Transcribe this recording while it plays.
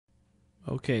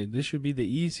Okay, this should be the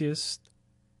easiest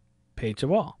page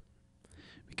of all.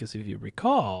 Because if you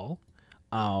recall,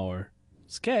 our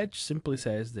sketch simply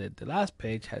says that the last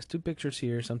page has two pictures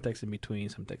here, some text in between,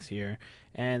 some text here,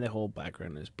 and the whole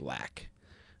background is black.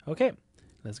 Okay,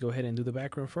 let's go ahead and do the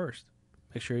background first.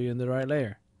 Make sure you're in the right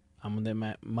layer. I'm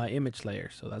on my image layer,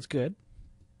 so that's good.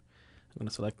 I'm going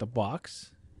to select the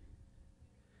box,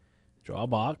 draw a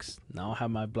box. Now I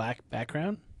have my black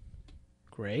background.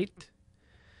 Great.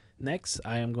 Next,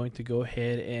 I am going to go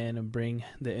ahead and bring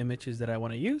the images that I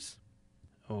want to use.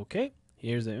 Okay,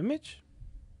 here's the image.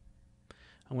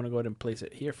 I'm going to go ahead and place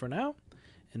it here for now.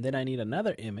 And then I need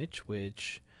another image,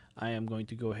 which I am going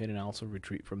to go ahead and also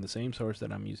retrieve from the same source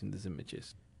that I'm using these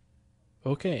images.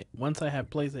 Okay, once I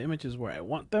have placed the images where I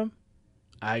want them,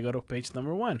 I go to page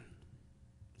number 1.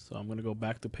 So I'm going to go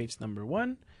back to page number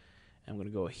 1. I'm going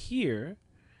to go here,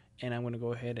 and I'm going to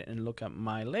go ahead and look at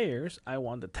my layers. I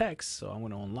want the text, so I'm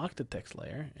going to unlock the text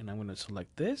layer, and I'm going to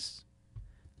select this.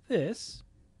 I'm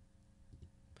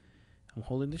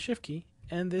holding the shift key,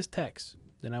 and this text.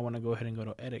 Then I want to go ahead and go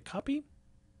to edit copy.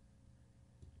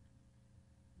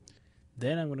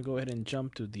 Then I'm going to go ahead and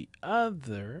jump to the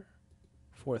other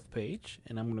 4th page,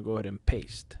 and I'm going to go ahead and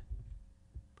paste.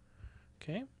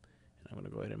 Okay, and I'm going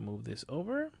to go ahead and move this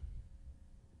over.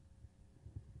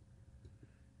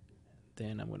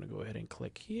 Then I'm going to go ahead and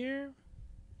click here and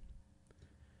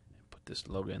put this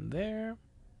logo in there.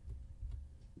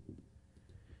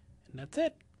 And that's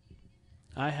it.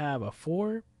 I have a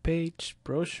 4-page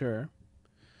brochure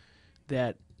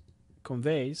that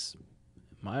conveys,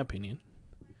 in my opinion,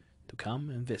 to come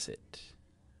and visit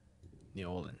New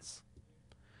Orleans.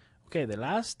 Okay, the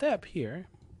last step here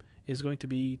is going to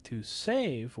be to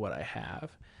save what I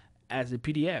have as a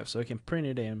PDF so I can print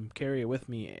it and carry it with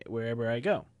me wherever I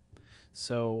go.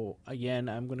 So again,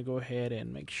 I'm going to go ahead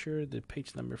and make sure the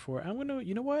page number 4, I'm going to,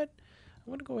 you know what? I'm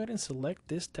going to go ahead and select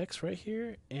this text right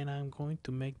here, and I'm going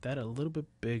to make that a little bit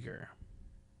bigger.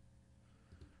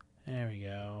 There we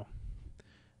go.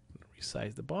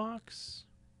 Resize the box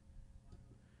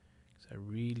because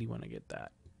I really want to get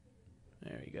that.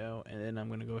 There we go. And then I'm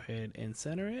going to go ahead and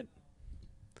center it.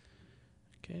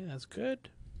 Okay, that's good.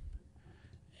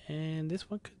 And this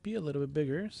one could be a little bit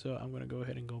bigger, so I'm going to go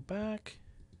ahead and go back,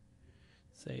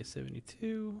 say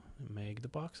 72, and make the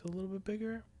box a little bit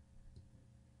bigger.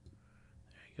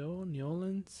 There you go, New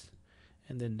Orleans.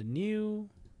 And then the new,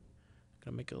 I'm going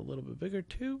to make it a little bit bigger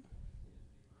too.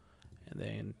 And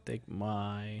then take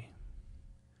my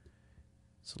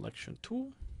selection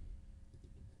tool.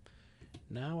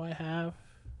 Now I have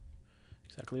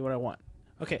exactly what I want.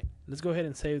 Okay, let's go ahead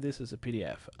and save this as a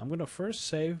PDF. I'm going to first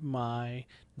save my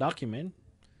document.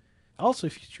 Also,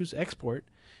 if you choose export,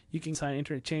 you can sign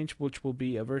Internet Change, which will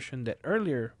be a version that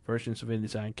earlier versions of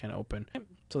InDesign can open.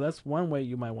 So that's one way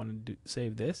you might want to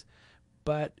save this.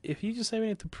 But if you just save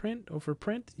it to print or for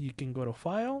print, you can go to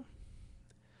File,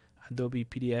 Adobe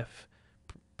PDF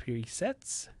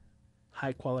Presets,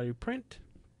 High Quality Print,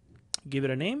 give it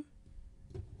a name,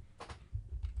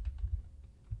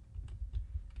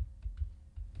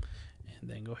 and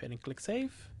then go ahead and click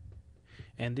Save.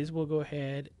 And this will go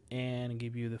ahead and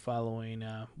give you the following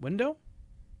window.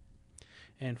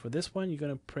 And for this one, you're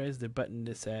going to press the button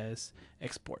that says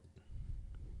Export.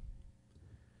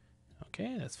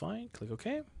 Okay, that's fine. Click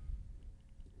OK.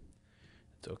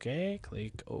 It's OK.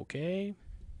 Click OK.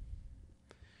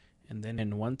 And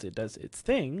then once it does its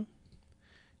thing,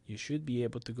 you should be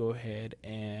able to go ahead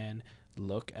and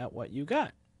look at what you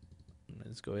got.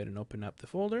 Let's go ahead and open up the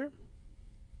folder.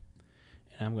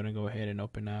 And I'm going to go ahead and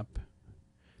open up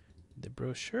the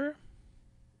brochure.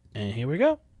 And here we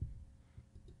go.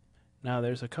 Now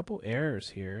there's a couple errors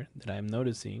here that I'm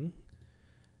noticing,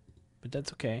 but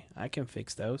that's okay. I can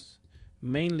fix those.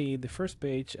 Mainly the first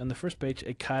page, on the first page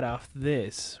it cut off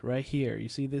this right here. You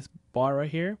see this bar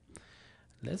right here?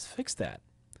 Let's fix that,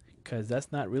 because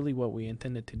that's not really what we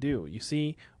intended to do. You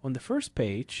see, on the first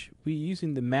page, we're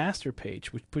using the master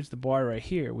page, which puts the bar right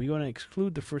here. We're going to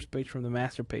exclude the first page from the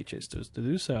master pages. To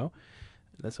do so,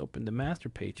 let's open the master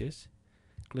pages,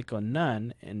 click on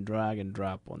None, and drag and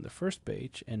drop on the first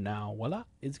page, and now voila,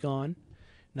 it's gone.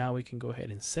 Now we can go ahead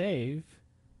and save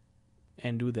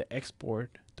and do the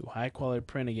export to high quality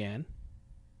print again.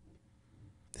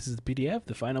 This is the PDF,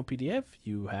 the final PDF.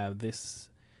 You have this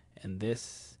and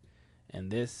this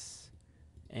and this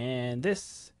and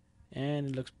this, and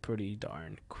it looks pretty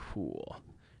darn cool.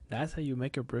 That's how you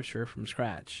make a brochure from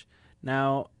scratch.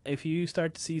 Now if you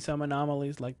start to see some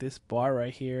anomalies like this bar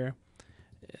right here,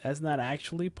 that's not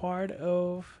actually part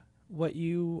of what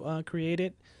you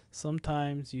created.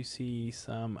 Sometimes you see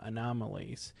some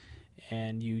anomalies,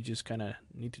 and you just kind of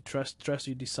need to trust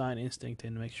your design instinct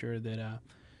and make sure that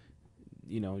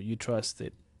you trust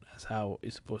it as how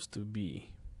it's supposed to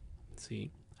be.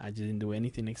 See, I didn't do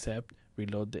anything except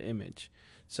reload the image.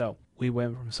 So we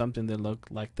went from something that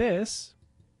looked like this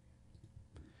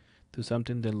to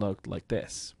something that looked like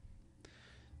this.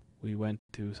 We went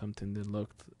to something that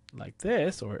looked like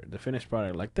this, or the finished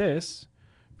product like this,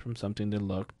 from something that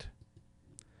looked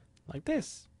like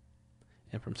this.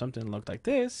 And from something that looked like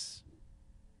this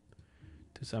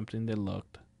to something that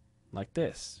looked like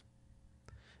this.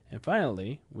 And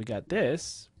finally, we got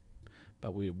this,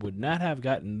 but we would not have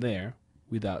gotten there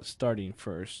without starting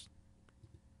first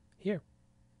here.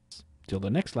 Till the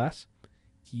next class,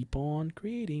 keep on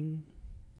creating.